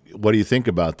 What do you think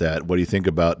about that? What do you think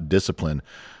about discipline?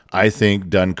 I think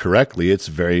done correctly, it's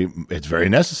very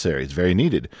necessary. It's very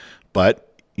needed. But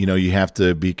you have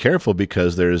to be careful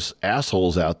because there's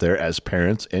assholes out there as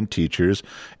parents and teachers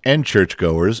and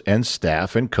churchgoers and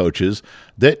staff and coaches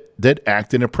that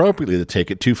act inappropriately, that take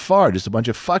it too far, just a bunch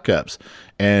of fuck-ups.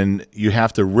 And you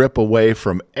have to rip away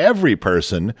from every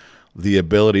person the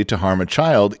ability to harm a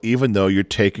child, even though you're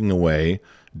taking away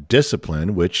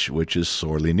discipline, which is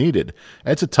sorely needed.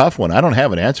 It's a tough one. I don't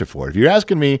have an answer for it. If you're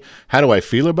asking me how do I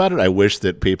feel about it, I wish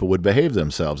that people would behave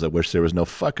themselves. I wish there was no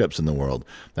fuck-ups in the world.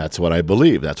 That's what I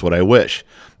believe. That's what I wish.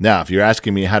 Now, if you're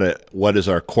asking me what is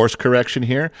our course correction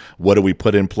here? What do we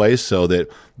put in place so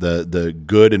that the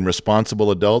good and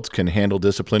responsible adults can handle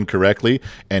discipline correctly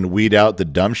and weed out the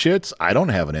dumb shits? I don't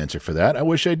have an answer for that. I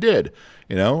wish I did.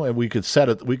 And we could set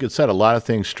a lot of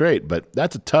things straight, but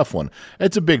that's a tough one.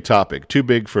 It's a big topic, too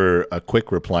big for a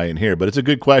quick reply in here, but it's a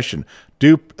good question.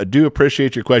 Do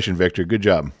appreciate your question, Victor. Good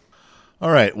job.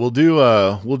 All right, we'll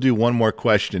do one more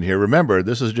question here. Remember,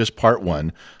 this is just part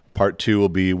 1. Part 2 will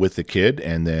be with the kid,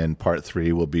 and then part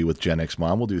 3 will be with Gen X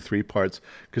Mom. We'll do 3 parts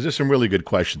because there's some really good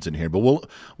questions in here. But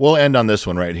we'll end on this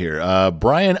one right here.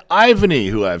 Brian Ivany,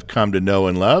 who I've come to know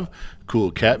and love.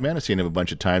 Cool cat, man. I've seen him a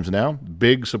bunch of times now.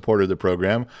 Big supporter of the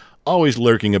program. Always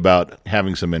lurking about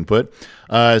having some input.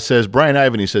 Says Brian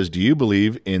Ivany says, do you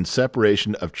believe in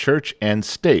separation of church and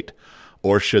state?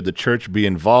 Or should the church be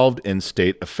involved in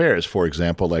state affairs, for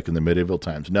example, like in the medieval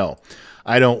times? No,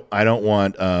 I don't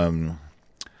want...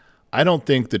 I don't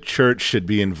think the church should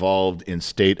be involved in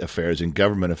state affairs and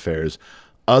government affairs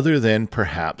other than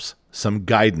perhaps some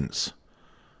guidance.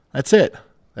 That's it.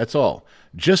 That's all.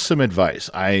 Just some advice.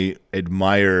 I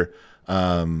admire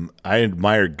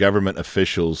government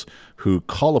officials who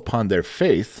call upon their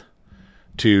faith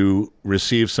to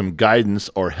receive some guidance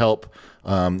or help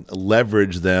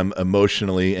leverage them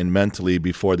emotionally and mentally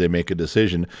before they make a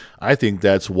decision. I think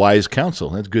that's wise counsel.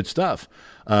 That's good stuff.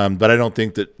 But I don't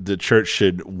think that the church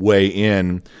should weigh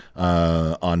in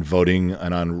on voting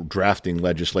and on drafting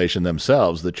legislation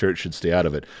themselves. The church should stay out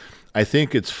of it. I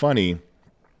think it's funny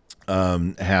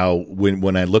how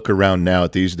when I look around now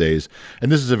at these days,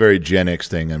 and this is a very Gen X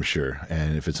thing, I'm sure,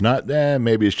 and if it's not,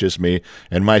 maybe it's just me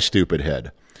and my stupid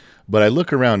head. But I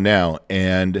look around now,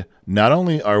 and not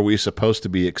only are we supposed to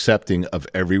be accepting of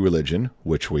every religion,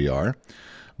 which we are,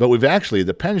 but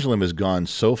the pendulum has gone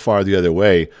so far the other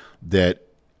way that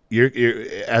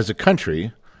as a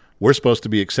country, we're supposed to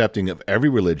be accepting of every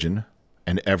religion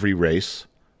and every race,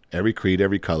 every creed,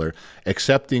 every color,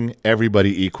 accepting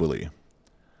everybody equally.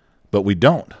 But we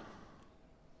don't.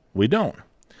 We don't.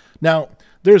 Now,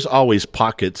 there's always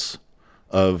pockets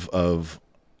of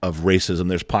racism.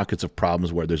 There's pockets of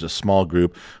problems where there's a small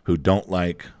group who don't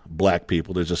like black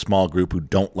people. There's a small group who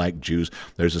don't like Jews.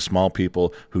 There's a small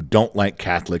people who don't like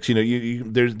Catholics.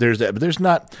 There's that, but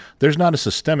there's not a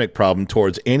systemic problem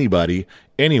towards anybody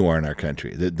anywhere in our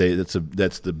country.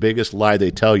 That's the biggest lie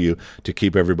they tell you to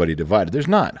keep everybody divided. There's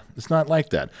not. It's not like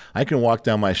that. I can walk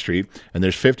down my street and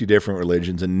there's 50 different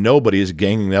religions and nobody is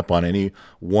ganging up on any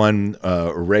one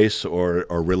race or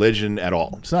religion at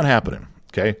all. It's not happening.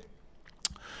 Okay.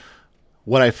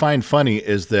 What I find funny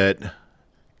is that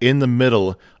in the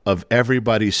middle of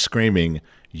everybody screaming,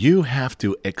 You have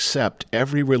to accept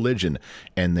every religion,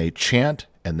 and they chant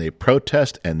and they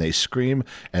protest and they scream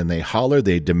and they holler.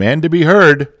 They demand to be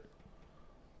heard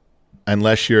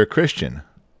unless you're a Christian.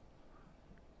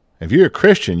 If you're a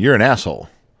Christian, you're an asshole.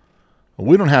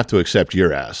 We don't have to accept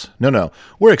your ass. No.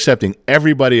 We're accepting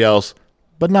everybody else,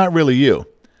 but not really you.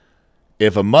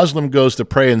 If a Muslim goes to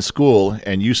pray in school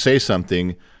and you say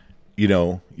something,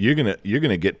 you're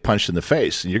gonna get punched in the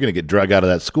face. You're gonna get dragged out of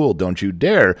that school. Don't you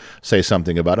dare say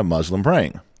something about a Muslim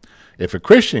praying. If a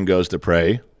Christian goes to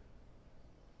pray,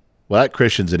 well, that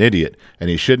Christian's an idiot, and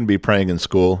he shouldn't be praying in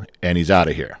school, and he's out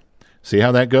of here. See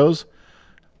how that goes?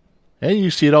 And you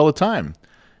see it all the time.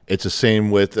 It's the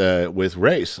same with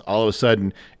race. All of a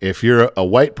sudden, if you're a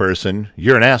white person,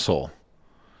 you're an asshole.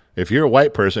 If you're a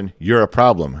white person, you're a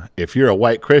problem. If you're a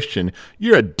white Christian,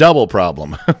 you're a double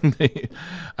problem.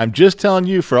 I'm just telling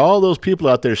you, for all those people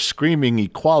out there screaming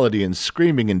equality and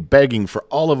screaming and begging for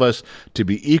all of us to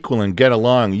be equal and get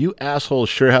along, you assholes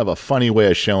sure have a funny way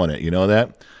of showing it. You know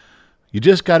that? You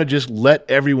just got to just let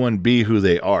everyone be who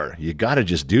they are. You got to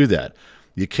just do that.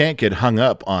 You can't get hung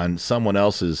up on someone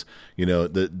else's,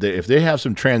 if they have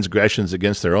some transgressions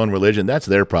against their own religion, that's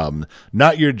their problem.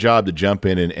 Not your job to jump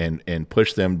in and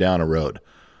push them down a road.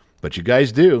 But you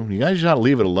guys do. You guys got to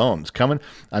leave it alone. It's coming.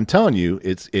 I'm telling you,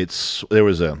 there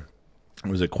was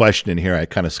a question in here I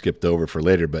kind of skipped over for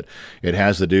later, but it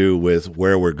has to do with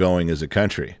where we're going as a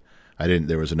country.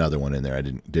 There was another one in there. I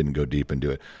didn't go deep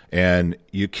into it. And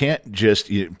you can't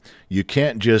just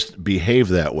behave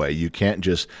that way. You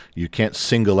can't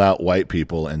single out white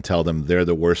people and tell them they're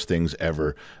the worst things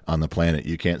ever on the planet.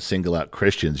 You can't single out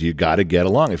Christians. You got to get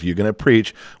along. If you're going to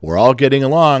preach, we're all getting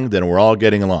along, then we're all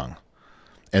getting along.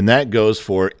 And that goes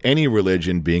for any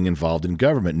religion being involved in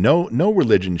government. No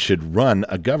religion should run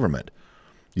a government.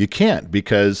 You can't,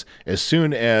 because as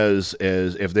soon as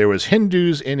if there was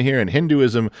Hindus in here and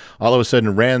Hinduism all of a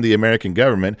sudden ran the American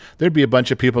government, there'd be a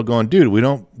bunch of people going, dude, we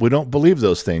don't believe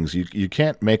those things. You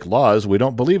can't make laws. We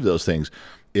don't believe those things.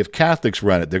 If Catholics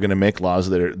run it, they're going to make laws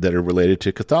that are related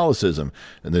to Catholicism.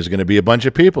 And there's going to be a bunch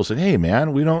of people saying, hey,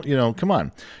 man, we don't, come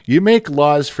on. You make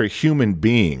laws for human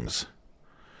beings.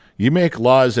 You make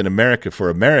laws in America for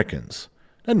Americans.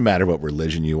 Doesn't matter what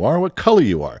religion you are, what color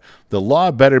you are. The law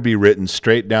better be written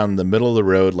straight down the middle of the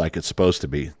road like it's supposed to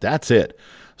be. That's it.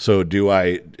 So do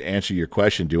I answer your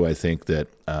question? Do I think that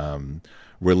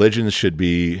religions should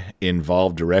be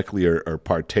involved directly or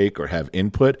partake or have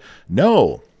input?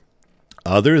 No.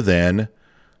 Other than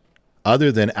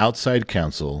outside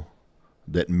counsel,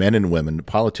 that men and women,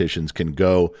 politicians, can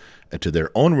go to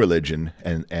their own religion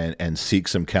and seek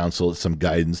some counsel, some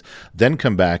guidance, then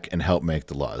come back and help make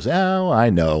the laws. Oh, I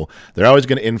know. They're always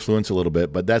going to influence a little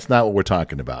bit, but that's not what we're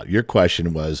talking about. Your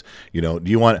question was,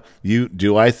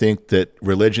 do I think that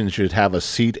religion should have a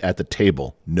seat at the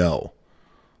table? No.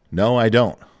 No, I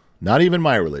don't. Not even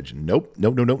my religion. Nope.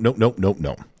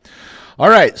 No. All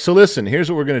right, so listen,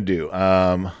 here's what we're going to do.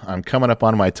 I'm coming up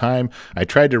on my time. I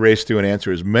tried to race through and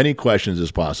answer as many questions as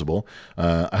possible.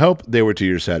 I hope they were to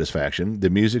your satisfaction.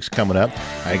 The music's coming up.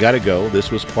 I got to go.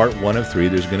 This was part 1 of 3.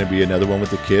 There's going to be another one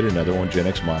with the kid, another one with Gen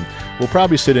X Mom. We'll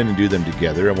probably sit in and do them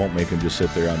together. I won't make them just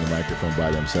sit there on the microphone by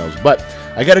themselves. But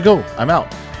I got to go. I'm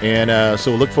out. And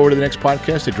so we'll look forward to the next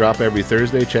podcast. They drop every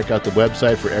Thursday. Check out the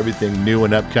website for everything new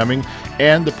and upcoming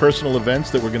and the personal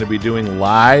events that we're going to be doing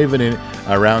live and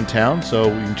around town. So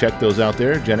you can check those out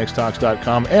there,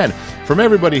 genxtalks.com. And from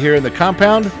everybody here in the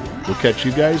compound, we'll catch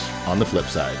you guys on the flip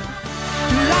side.